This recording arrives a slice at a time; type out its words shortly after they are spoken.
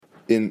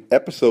in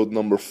episode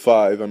number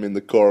 5, I'm in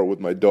the car with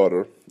my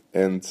daughter,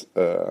 and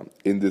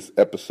in this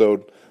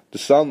episode, the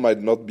sound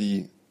might not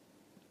be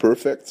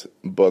perfect,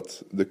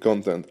 but the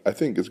content, I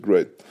think, is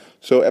great.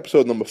 So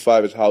episode number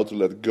 5 is how to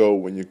let go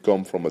when you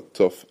come from a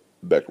tough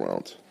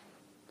background.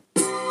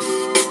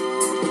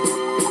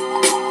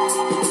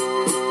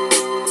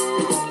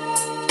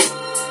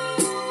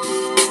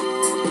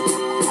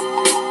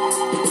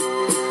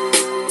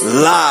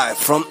 Live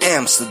from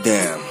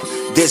Amsterdam,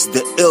 this is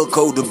the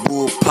Eelco de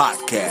Boer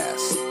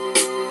podcast.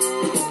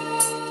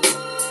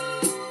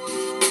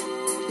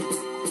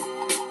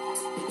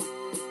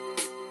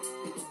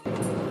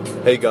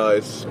 Hey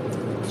guys,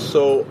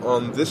 so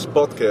on this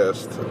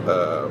podcast,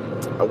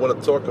 I want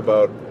to talk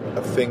about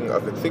a thing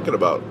I've been thinking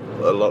about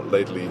a lot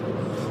lately,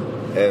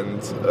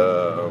 and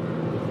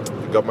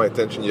it got my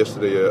attention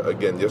yesterday.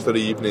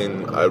 Yesterday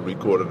evening, I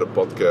recorded a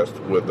podcast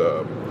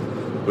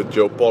with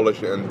Joe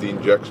Polish and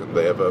Dean Jackson.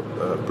 They have a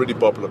pretty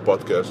popular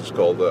podcast. It's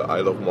called I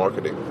Love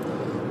Marketing,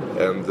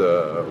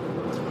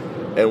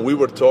 and we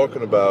were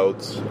talking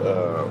about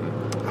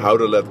how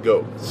to let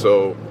go.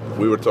 So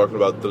we were talking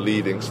about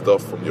deleting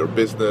stuff from your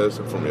business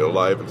and from your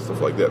life and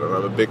stuff like that. And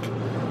I'm a big,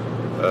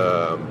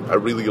 I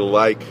really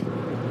like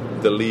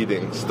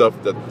deleting stuff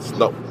that's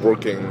not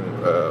working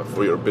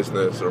for your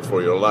business or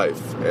for your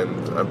life.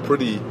 And I'm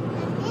pretty,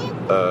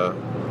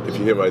 if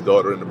you hear my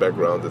daughter in the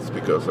background, it's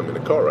because I'm in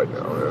the car right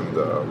now. And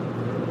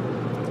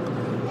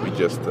we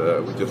just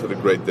had a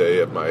great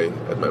day at my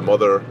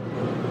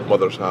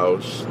mother's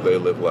house. They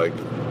live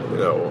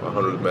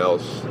 100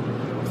 miles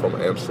from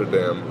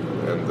Amsterdam,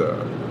 and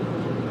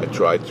I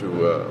try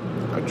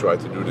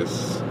to do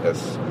this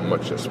as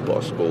much as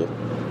possible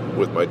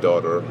with my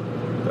daughter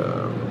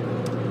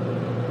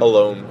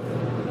alone.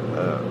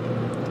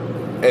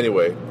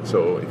 Anyway,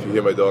 so if you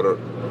hear my daughter,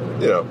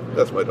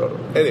 that's my daughter.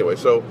 Anyway,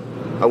 so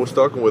I was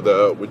talking with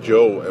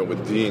Joe and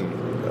with Dean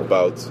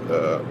about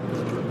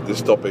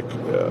this topic,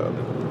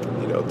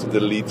 to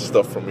delete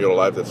stuff from your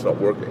life that's not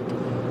working.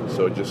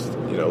 So just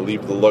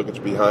leave the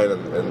luggage behind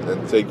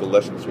and take the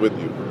lessons with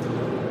you.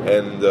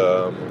 And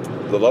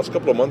the last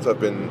couple of months, I've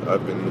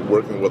been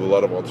working with a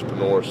lot of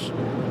entrepreneurs,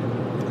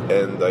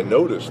 and I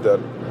noticed that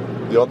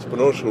the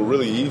entrepreneurs who are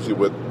really easy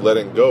with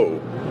letting go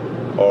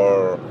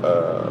are,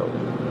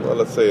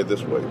 let's say it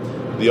this way: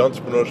 the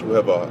entrepreneurs who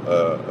have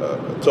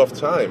a tough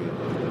time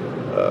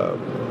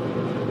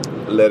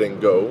letting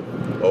go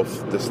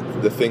of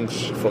the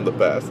things from the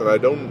past. And I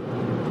don't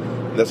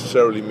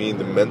necessarily mean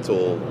the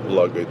mental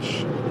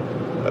luggage,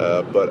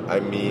 but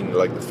I mean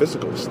like the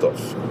physical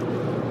stuff,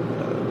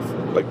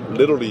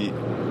 literally.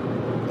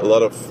 A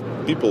lot of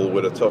people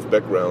with a tough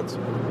background,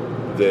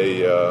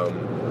 they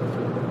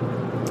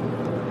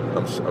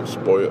I'm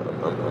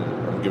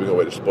giving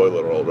away the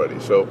spoiler already.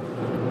 So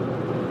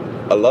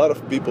a lot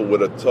of people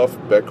with a tough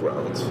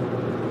background,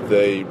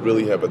 they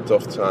really have a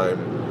tough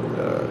time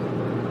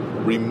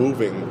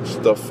removing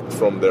stuff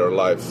from their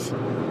life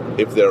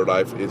if their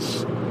life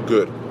is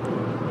good.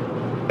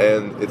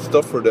 And it's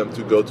tough for them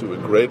to go to a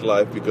great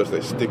life because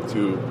they stick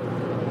to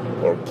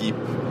or keep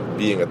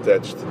being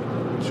attached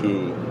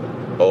to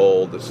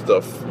all the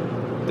stuff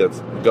that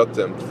got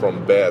them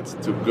from bad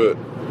to good.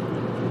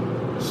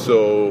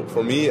 So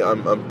for me,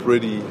 I'm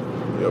pretty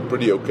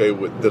okay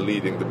with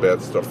deleting the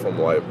bad stuff from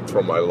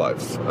my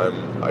life.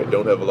 I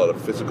don't have a lot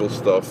of physical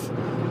stuff.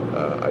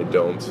 I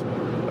don't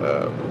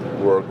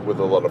work with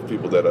a lot of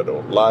people that I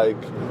don't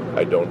like.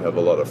 I don't have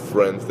a lot of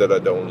friends that I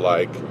don't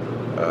like.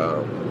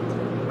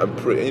 I'm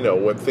pretty,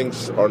 when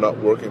things are not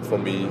working for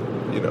me,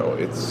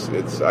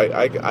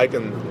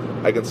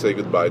 I can say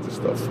goodbye to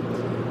stuff.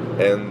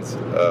 And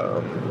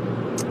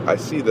I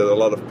see that a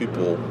lot of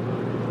people,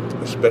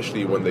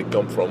 especially when they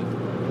come from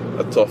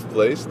a tough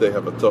place, they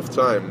have a tough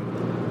time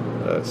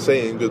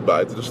saying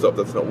goodbye to the stuff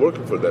that's not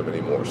working for them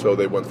anymore. So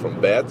they went from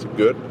bad to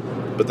good,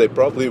 but they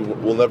probably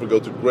will never go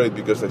to great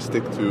because they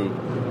stick to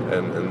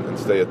and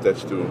stay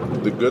attached to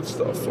the good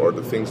stuff or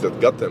the things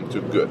that got them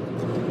to good.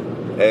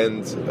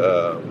 And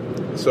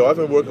so I've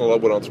been working a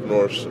lot with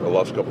entrepreneurs the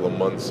last couple of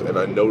months, and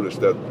I noticed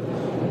that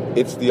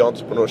it's the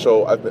entrepreneur.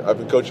 So I've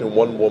been coaching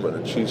one woman,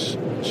 and she's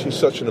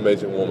such an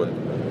amazing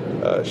woman.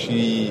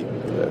 She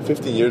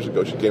 15 years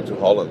ago she came to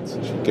Holland.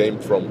 She came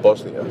from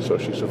Bosnia, so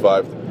she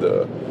survived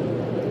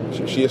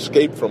she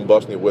escaped from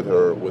Bosnia with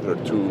her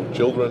 2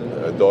 children,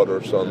 a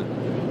daughter, son,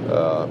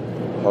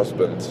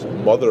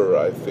 husband, mother,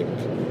 I think,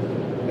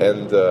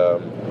 and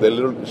they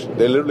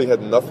literally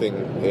had nothing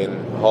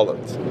in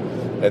Holland.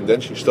 And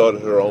then she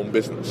started her own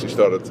business. She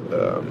started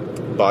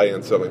buying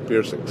and selling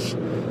piercings,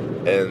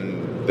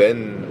 and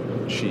then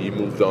she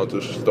moved on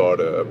to start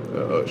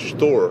a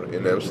store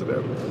in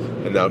Amsterdam,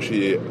 and now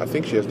I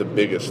think she has the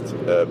biggest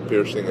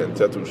piercing and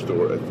tattoo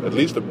store, at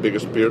least the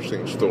biggest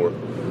piercing store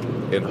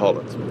in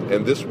Holland.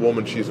 And this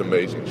woman, she's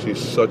amazing. She's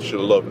such a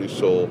lovely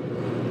soul.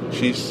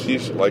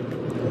 She's like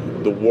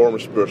the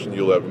warmest person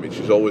you'll ever meet.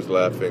 She's always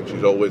laughing.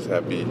 She's always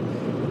happy.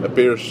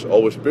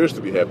 Always appears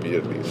to be happy,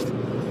 at least.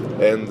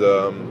 And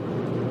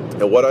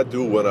what I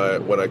do when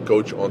I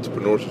coach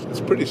entrepreneurs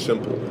is pretty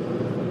simple.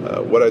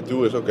 what I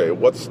do is, okay,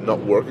 what's not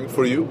working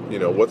for you?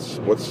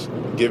 What's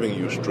giving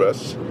you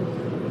stress?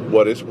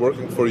 What is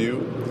working for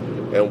you?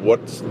 And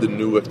what's the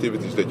new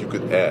activities that you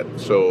could add?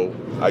 So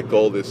I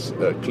call this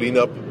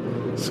cleanup,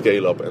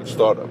 scale up, and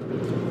startup.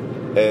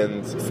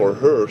 And for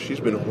her, she's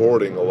been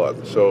hoarding a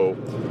lot. So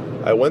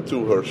I went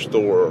to her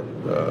store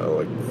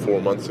like 4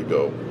 months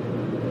ago,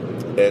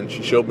 and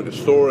she showed me the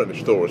store, and the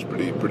store was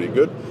pretty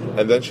good.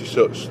 And then she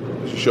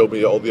showed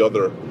me all the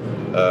other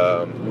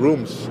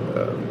rooms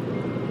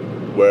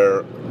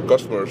where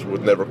customers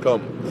would never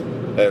come,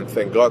 and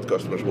thank God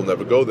customers will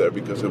never go there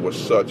because it was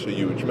such a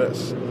huge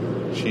mess.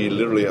 She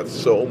literally had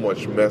so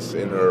much mess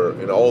in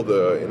all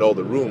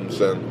the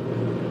rooms, and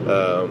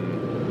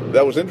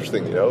that was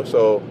interesting,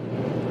 So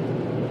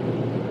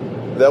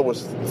that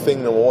was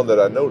thing number one that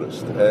I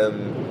noticed,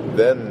 and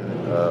then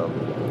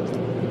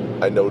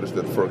I noticed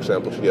that, for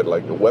example, she had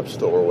like a web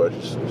store where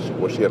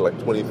she had like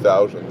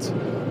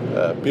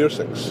 20,000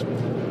 piercings.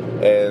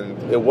 And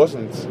it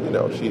wasn't,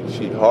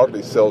 she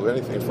hardly sells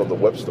anything from the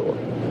web store.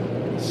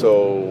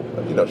 So,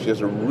 she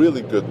has a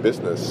really good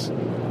business,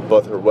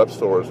 but her web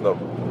store is not,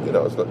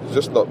 it's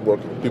just not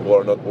working. People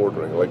are not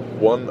ordering. Like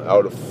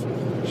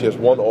she has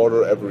one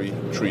order every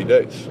 3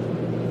 days.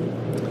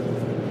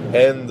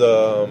 And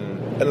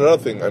another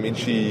thing, I mean,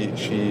 she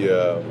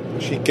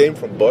came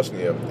from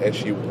Bosnia, and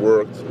she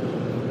worked,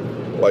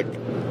 like,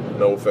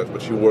 no offense,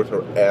 but she worked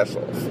her ass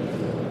off.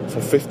 For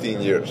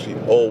 15 years, she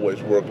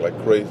always worked like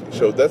crazy.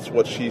 So that's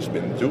what she's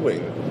been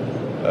doing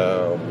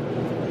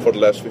for the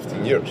last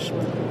 15 years.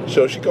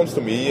 So she comes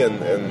to me, and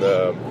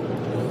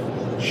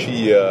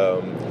she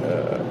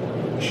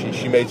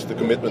makes the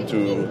commitment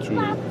to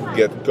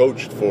get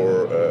coached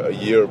for a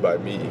year by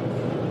me.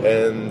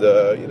 And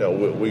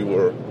we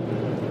were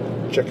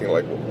checking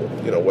like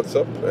what's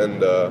up.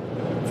 And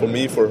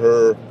for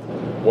her,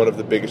 one of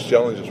the biggest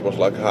challenges was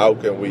like, how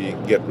can we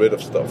get rid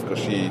of stuff?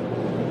 Because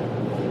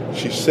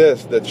she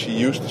says that she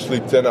used to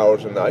sleep 10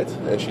 hours a night,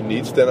 and she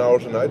needs 10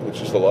 hours a night, which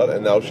is a lot,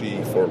 and now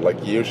for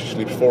like years she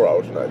sleeps 4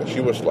 hours a night, and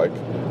she was like,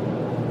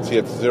 she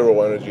had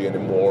zero energy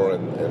anymore,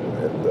 and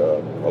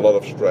a lot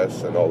of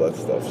stress and all that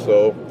stuff.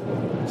 So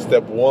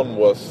step one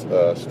was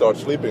start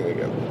sleeping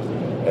again.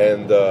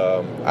 And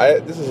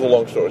this is a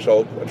long story,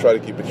 so I'll try to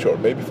keep it short.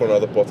 Maybe for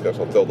another podcast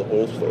I'll tell the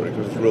whole story,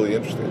 because it's really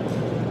interesting.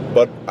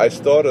 But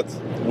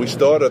we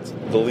started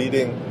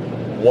deleting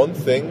one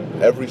thing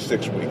every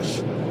 6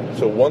 weeks.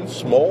 So one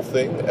small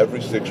thing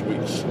every 6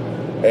 weeks.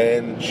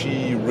 And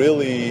she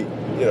really,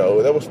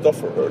 that was tough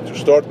for her. To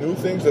start new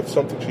things, that's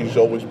something she's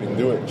always been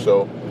doing.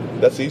 So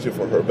that's easy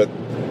for her. But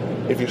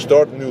if you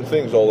start new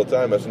things all the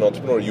time as an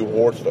entrepreneur, you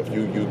hoard stuff,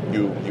 you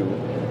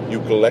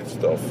collect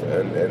stuff,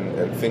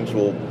 and things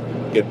will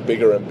get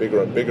bigger and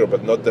bigger and bigger,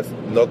 but not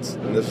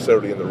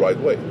necessarily in the right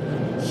way.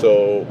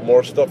 So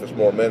more stuff is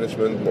more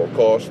management, more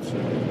cost,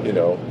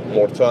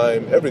 more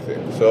time,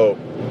 everything. So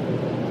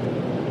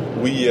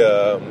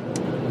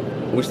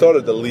we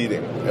started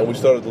deleting, and we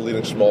started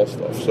deleting small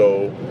stuff.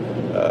 So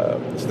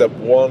step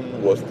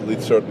one was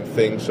delete certain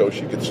things so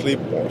she could sleep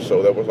more.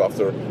 So that was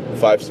after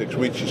 5-6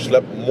 weeks. She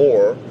slept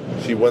more.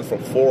 She went from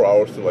 4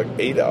 hours to like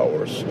 8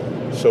 hours.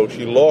 So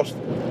she lost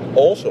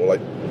also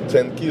like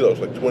 10 kilos,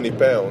 like 20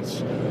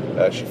 pounds.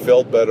 She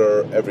felt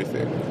better,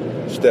 everything.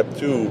 Step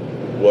two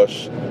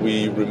was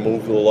we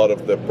removed a lot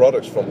of the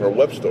products from her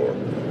web store.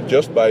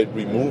 Just by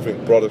removing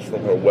products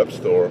from her web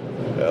store,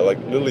 like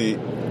literally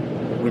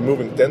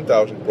removing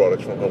 10,000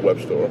 products from her web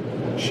store,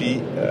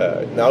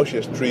 now she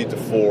has 3 to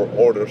 4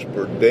 orders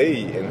per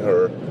day in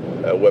her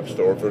web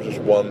store versus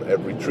 1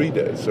 every 3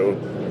 days. So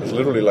it's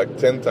literally like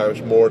 10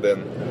 times more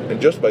and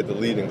just by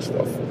deleting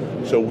stuff.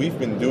 So we've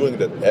been doing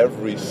that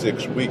every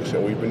 6 weeks,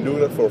 and we've been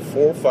doing that for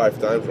 4 or 5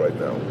 times right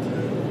now.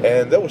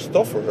 And that was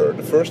tough for her.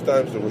 The first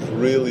times it was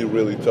really,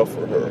 really tough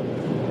for her.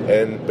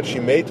 But she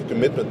made the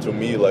commitment to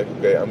me, like,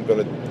 okay, I'm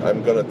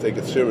gonna take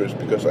it serious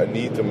because I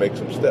need to make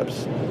some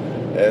steps.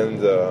 And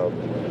the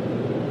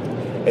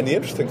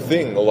interesting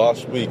thing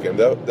last week, and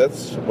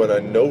that's when I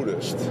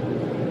noticed,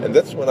 and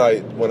that's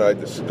when I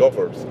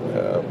discovered,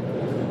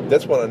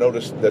 that's when I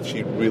noticed that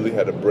she really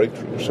had a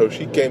breakthrough. So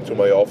she came to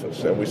my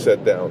office and we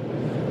sat down,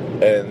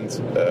 and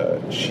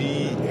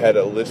she had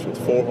a list with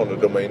 400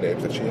 domain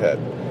names that she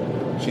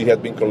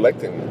had been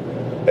collecting,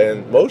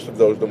 and most of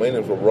those domain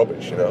names were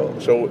rubbish,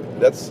 So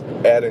that's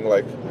adding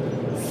like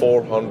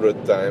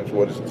 400 times,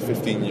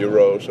 15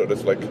 euros, so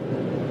that's like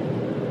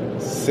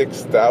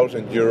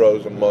 6,000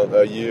 euros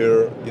a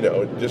year,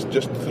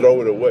 just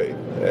throw it away.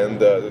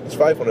 And it's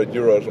 500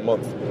 euros a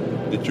month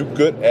that you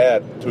could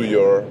add to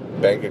your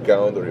bank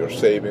account or your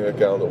saving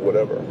account or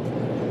whatever.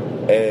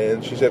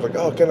 And she said, like,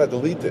 oh, can I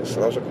delete this?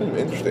 And I was like,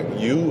 interesting.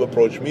 You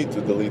approached me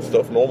to delete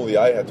stuff. Normally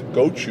I had to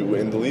coach you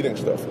in deleting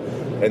stuff.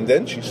 And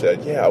then she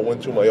said, yeah, I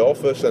went to my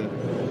office and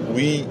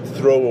we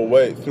threw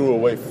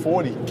away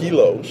 40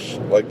 kilos,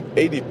 like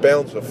 80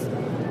 pounds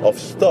of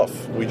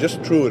stuff. We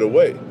just threw it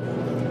away.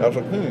 I was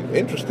like,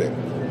 interesting.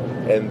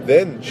 And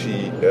then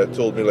she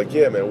told me, like,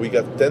 yeah, man, we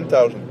got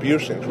 10,000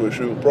 piercings, which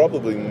we will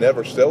probably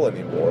never sell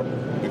anymore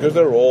because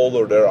they're old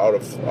or they're out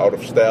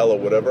of style or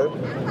whatever.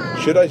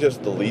 Should I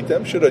just delete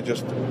them? Should I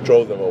just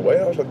throw them away?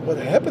 I was like, what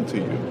happened to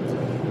you?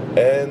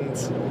 And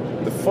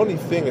the funny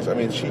thing is, I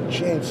mean, she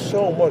changed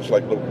so much,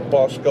 like the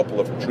past couple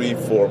of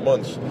 3-4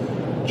 months,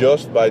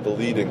 just by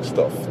deleting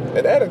stuff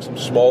and adding some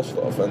small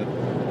stuff.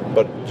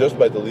 But just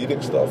by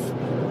deleting stuff,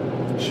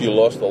 she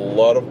lost a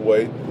lot of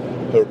weight.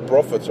 Her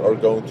profits are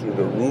going through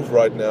the roof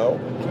right now.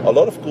 A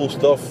lot of cool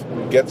stuff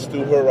gets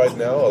to her right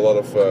now.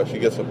 She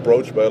gets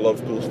approached by a lot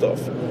of cool stuff,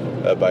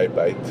 by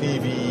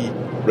TV,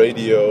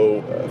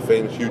 radio,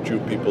 famous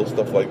YouTube people,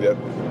 stuff like that,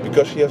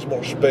 because she has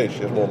more space.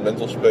 She has more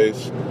mental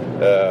space,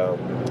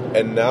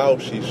 and now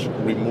she's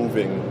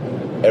removing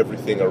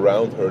everything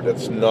around her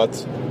that's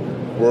not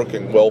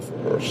working well for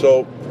her.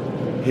 So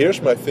here's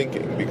my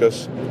thinking,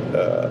 because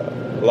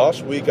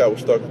last week I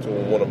was talking to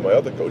one of my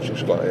other coaching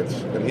clients,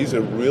 and he's a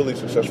really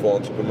successful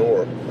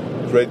entrepreneur,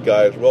 great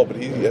guy as well, but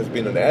he has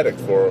been an addict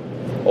for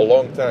a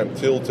long time,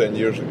 till 10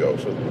 years ago.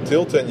 So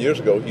till 10 years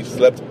ago, he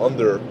slept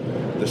under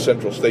the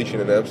central station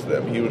in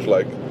Amsterdam. He was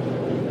like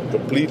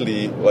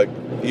completely, like,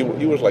 he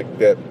was like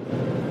dead.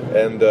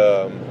 And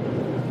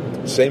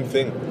same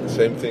thing.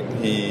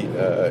 He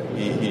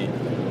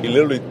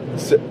literally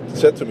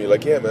said to me,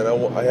 like, yeah, man,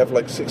 I have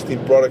like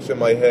 16 products in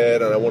my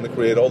head, and I want to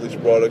create all these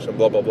products and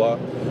blah, blah, blah.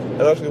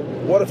 And I was like,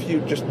 what if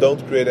you just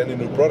don't create any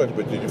new products,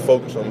 but you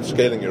focus on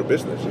scaling your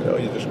business? You know,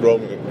 you're just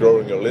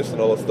growing your list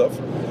and all that stuff.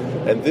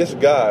 And this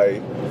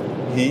guy,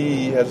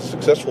 he has a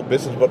successful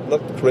business, but not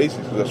crazy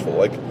successful.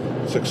 Like,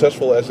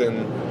 successful as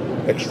in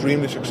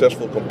extremely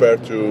successful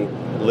compared to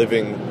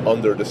living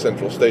under the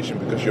central station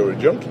because you're a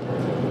junkie.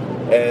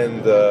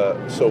 And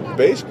so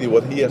basically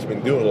what he has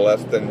been doing the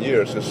last 10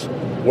 years is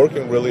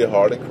working really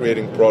hard and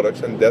creating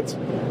products, and that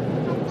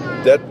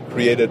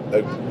created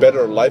a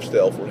better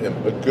lifestyle for him,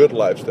 a good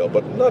lifestyle,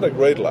 but not a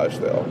great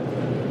lifestyle.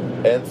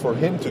 And for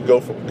him to go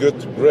from good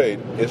to great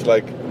is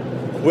like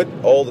quit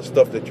all the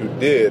stuff that you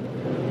did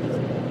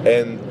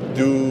and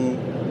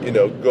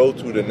go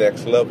to the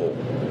next level.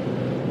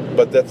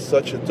 But that's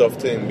such a tough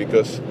thing,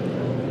 because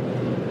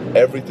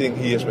everything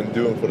he has been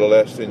doing for the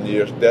last 10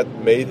 years, that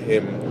made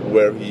him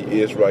where he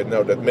is right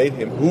now, that made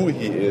him who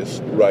he is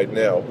right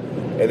now.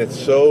 And it's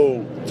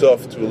so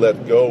tough to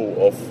let go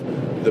of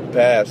the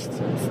past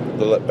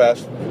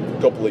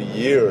couple of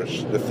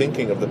years, the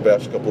thinking of the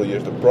past couple of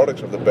years, the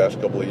products of the past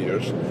couple of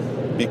years,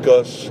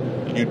 because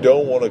you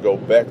don't want to go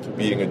back to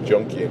being a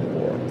junkie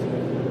anymore.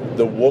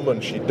 The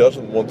woman, she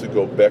doesn't want to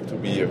go back to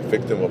be a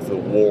victim of the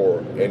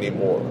war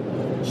anymore.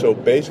 So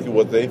basically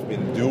what they've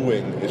been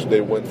doing is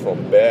they went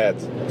from bad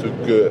to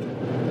good.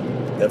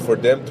 And for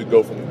them to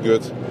go from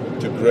good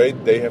to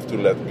great, they have to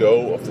let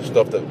go of the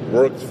stuff that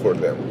worked for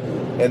them.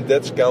 And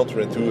that's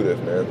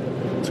counterintuitive,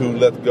 man. To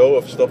let go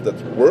of stuff that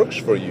works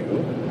for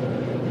you,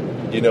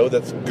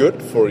 that's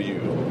good for you.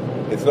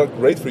 It's not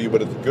great for you,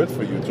 but it's good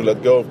for you. To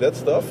let go of that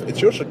stuff,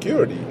 it's your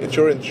security. It's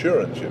your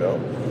insurance,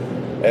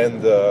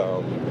 And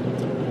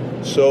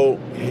so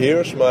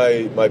here's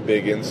my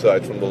big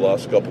insight from the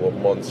last couple of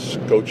months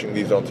coaching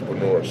these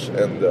entrepreneurs.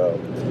 And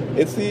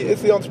it's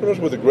the entrepreneurs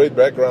with a great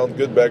background,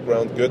 good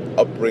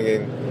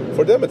upbringing.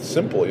 For them it's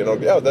simple,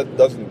 that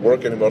doesn't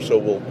work anymore, so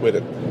we'll quit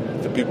it.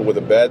 The people with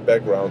a bad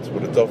background,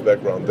 with a tough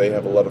background, they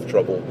have a lot of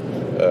trouble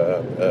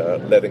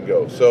letting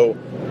go. So,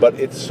 but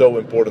it's so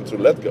important to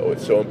let go.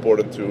 It's so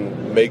important to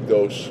make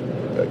those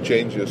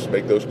changes,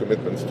 make those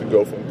commitments to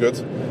go from good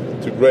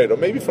to great, or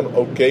maybe from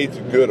okay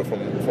to good, or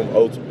from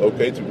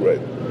okay to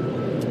great.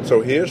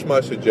 So here's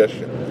my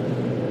suggestion,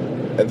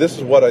 and this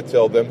is what I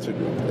tell them to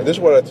do, and this is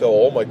what I tell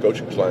all my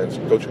coaching clients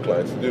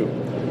to do.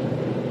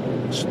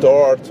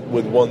 Start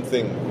with one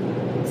thing.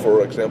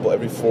 For example,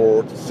 every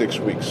 4 to 6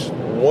 weeks.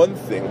 One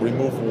thing,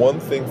 remove one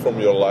thing from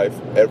your life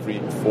every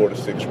 4 to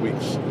 6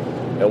 weeks.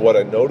 And what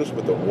I noticed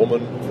with a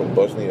woman from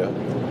Bosnia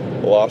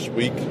last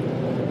week,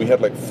 we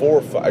had like 4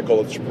 or 5, I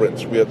call it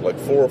sprints. We had like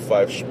 4 or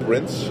 5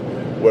 sprints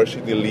where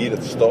she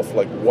deleted stuff,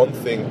 like one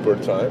thing per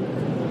time.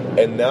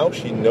 And now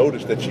she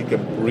noticed that she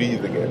can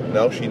breathe again.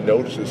 Now she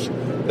notices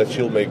that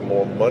she'll make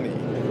more money.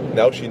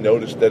 Now she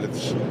noticed that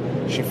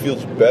she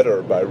feels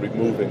better by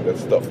removing that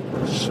stuff.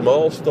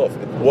 Small stuff.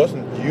 It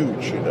wasn't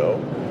huge,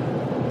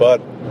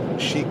 but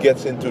she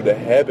gets into the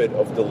habit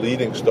of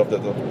deleting stuff that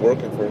isn't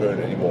working for her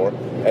anymore.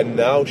 And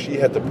now she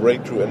had the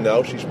breakthrough, and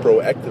now she's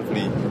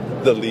proactively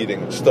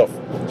deleting stuff.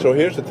 So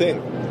here's the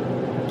thing.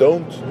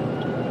 Don't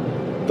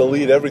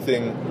delete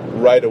everything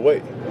right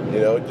away.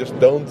 Just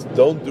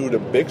don't do the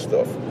big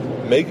stuff.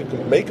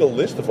 Make a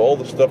list of all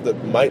the stuff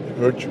that might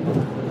hurt you,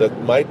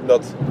 that might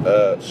not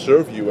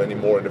serve you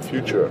anymore in the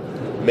future.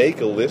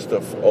 Make a list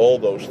of all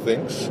those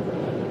things,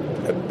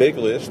 a big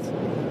list.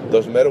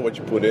 Doesn't matter what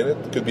you put in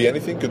it. Could be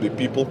anything, could be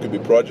people, could be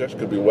projects,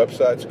 could be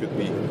websites, could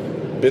be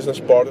business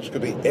partners,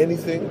 could be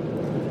anything.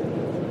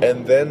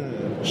 And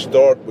then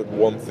start with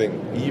one thing,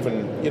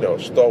 even,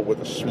 start with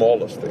the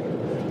smallest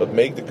thing. But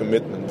make the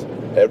commitment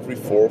every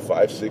 4,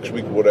 5, 6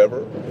 weeks,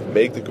 whatever.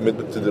 Make the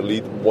commitment to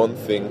delete one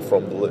thing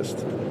from the list.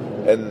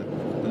 And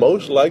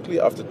most likely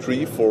after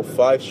 3, 4,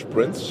 5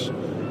 sprints,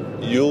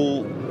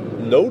 you'll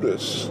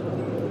notice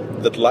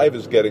that life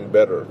is getting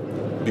better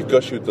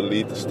because you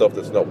delete the stuff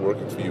that's not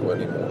working for you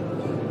anymore.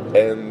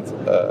 And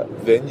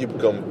then you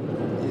become,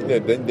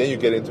 then you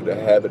get into the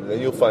habit, and then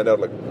you'll find out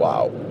like,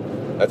 wow,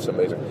 that's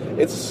amazing.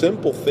 It's a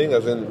simple thing,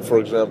 as in, for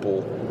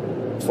example,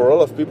 for a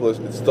lot of people,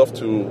 it's tough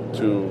to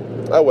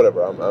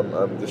whatever.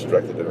 I'm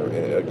distracted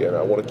again.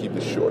 I want to keep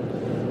this short,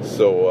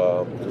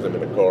 so because I'm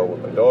in a car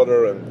with my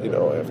daughter, and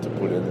I have to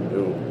put in a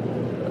new.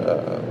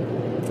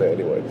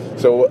 Anyway,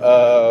 so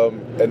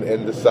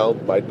and the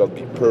sound might not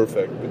be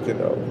perfect,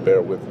 but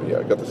bear with me.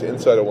 I got this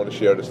insight. I want to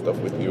share this stuff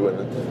with you, and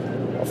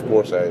of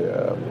course I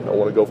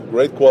want to go for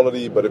great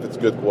quality. But if it's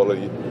good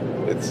quality,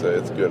 it's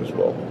good as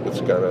well. It's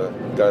kind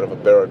of a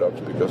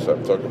paradox because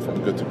I'm talking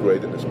from good to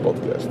great in this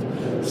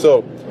podcast.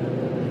 So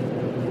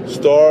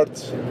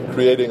start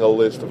creating a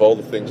list of all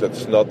the things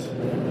that's not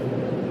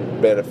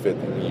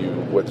benefiting you,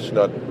 what's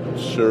not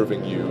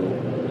serving you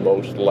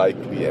most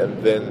likely,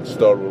 and then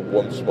start with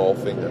one small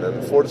thing, and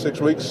then 4 to 6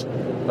 weeks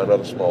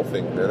another small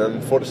thing, and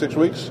then 4 to 6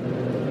 weeks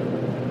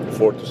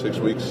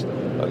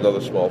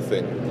another small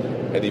thing,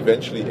 and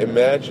eventually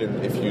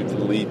imagine if you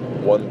delete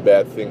one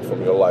bad thing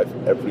from your life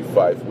every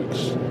 5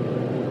 weeks.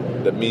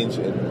 That means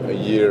in a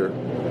year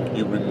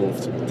you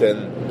removed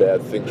 10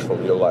 bad things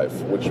from your life,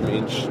 which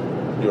means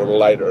you're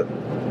lighter,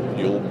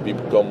 you'll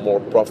become more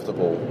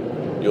profitable,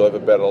 you'll have a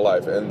better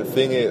life. And the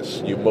thing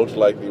is, you most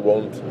likely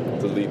won't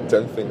delete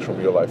 10 things from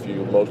your life.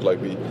 You'll most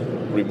likely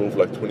remove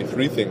like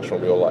 23 things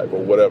from your life or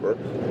whatever,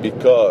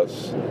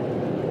 because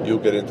you'll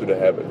get into the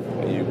habit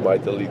and you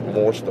might delete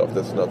more stuff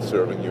that's not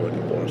serving you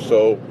anymore.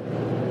 So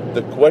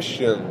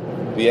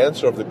the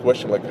answer of the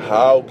question, like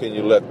how can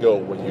you let go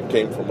when you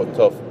came from a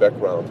tough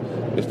background,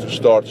 is to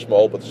start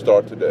small, but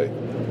start today.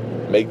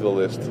 Make the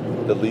list,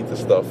 delete the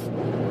stuff,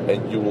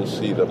 and you will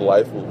see that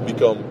life will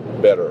become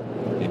better.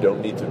 You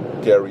don't need to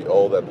carry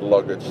all that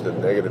luggage, that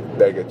negative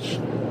baggage,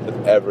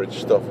 that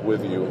average stuff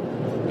with you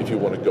if you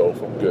want to go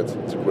from good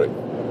to great.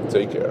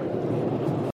 Take care.